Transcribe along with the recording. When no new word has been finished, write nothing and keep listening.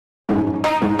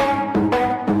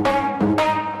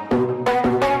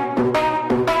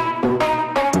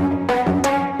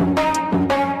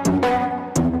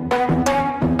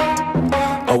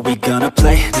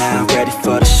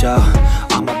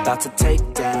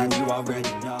man, you already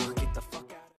know. Get the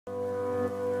fuck out.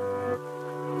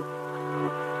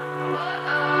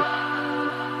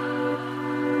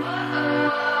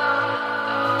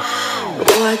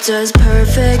 What does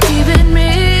perfect even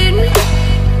mean?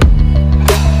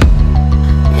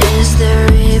 Is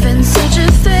there even such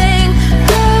a thing?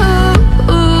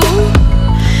 Ooh,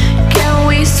 can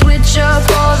we switch up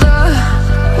all the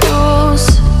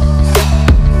rules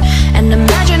and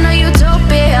imagine a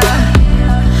utopia?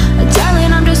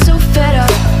 Darling, I'm just so fed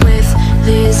up with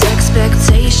these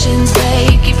expectations.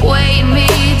 They keep weighing me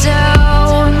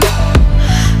down.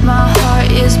 My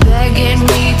heart is begging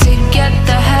me to get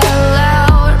the hell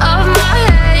out of my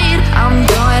head. I'm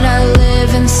gonna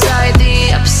live inside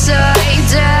the upside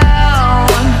down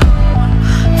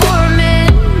for a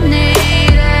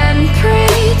minute and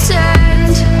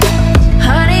pretend,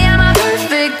 honey, I'm a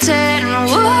perfect 10.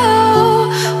 Whoa,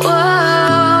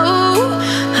 whoa,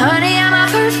 honey, I'm a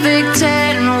perfect 10.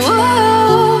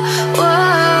 Whoa,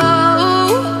 whoa,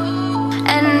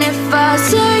 and if I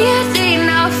say it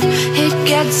enough, it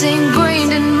gets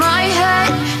ingrained in my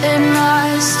head, and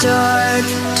I start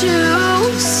to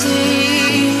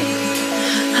see,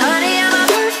 honey, I'm a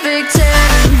perfect 10.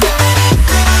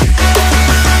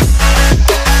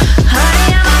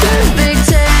 Honey, I'm a perfect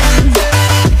 10.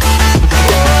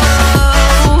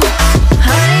 Whoa,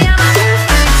 honey, I'm a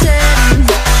perfect 10.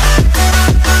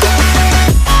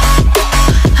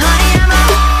 Honey, I'm a,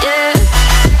 yeah.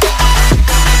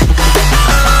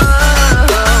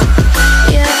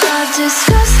 Yeah, I've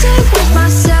discussed it with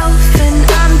myself, and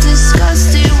I'm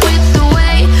disgusted with the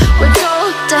way we're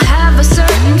told to have a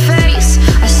certain face.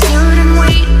 I stood and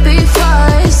wait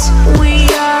because we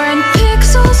aren't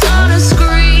pixels on a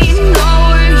screen. No,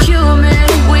 we're human,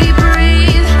 we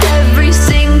breathe. Every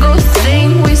single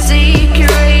thing we see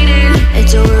curated.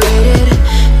 It's overrated.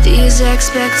 These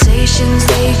expectations,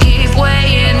 they keep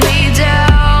weighing me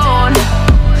down.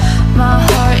 My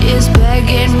heart is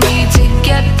begging me to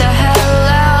get the hell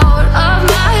out of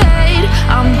my head.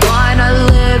 I'm gonna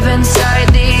live inside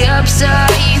the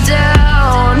upside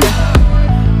down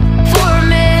for a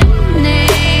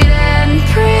minute and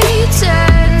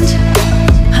pretend,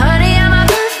 honey, I'm a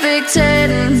perfect 10.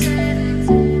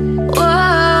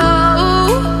 Whoa,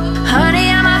 honey,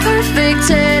 I'm a perfect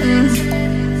 10.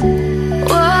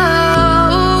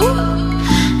 Whoa,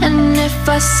 and if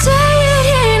I say it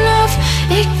enough,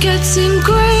 it gets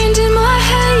ingrained in my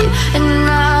head, and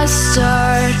I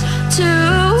start to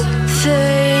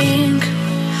think,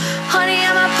 honey,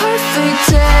 I'm a perfect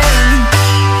 10.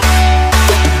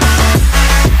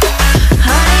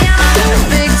 Honey, I'm a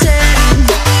perfect 10.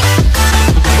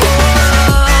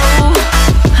 Whoa,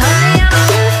 honey, I'm a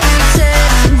perfect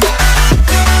 10.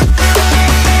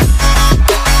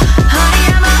 Honey,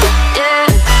 I'm a, yeah.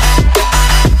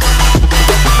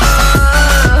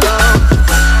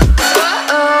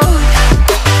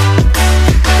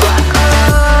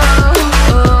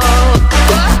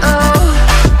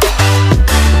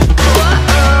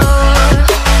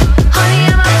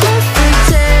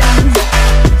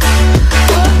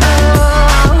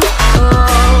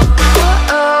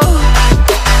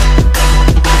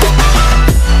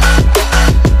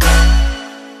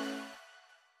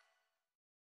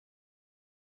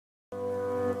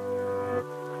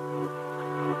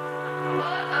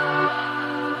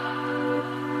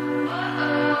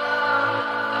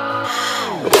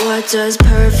 What does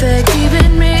perfect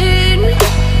even mean?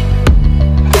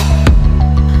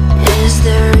 Is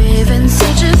there even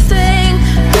such a thing?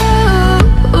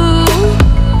 Ooh,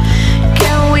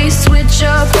 can we switch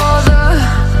up all the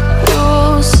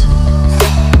rules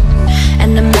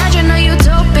and imagine a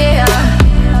utopia?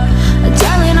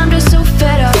 Darling, I'm just so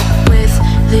fed up with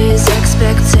these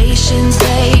expectations.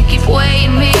 They keep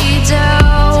weighing me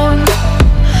down.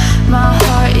 My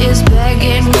heart is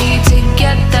begging me to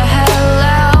get the hell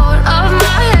out of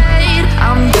my head.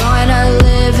 I'm gonna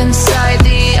live inside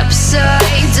the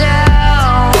upside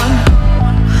down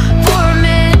for a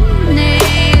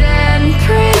minute and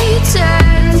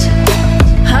pretend,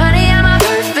 honey, I'm a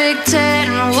perfect 10.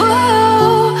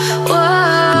 Whoa,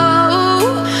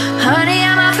 whoa, honey,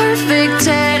 I'm a perfect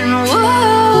 10.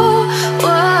 Whoa,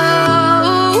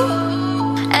 whoa,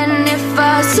 and if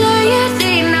I say it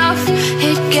enough,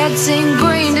 it gets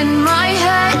ingrained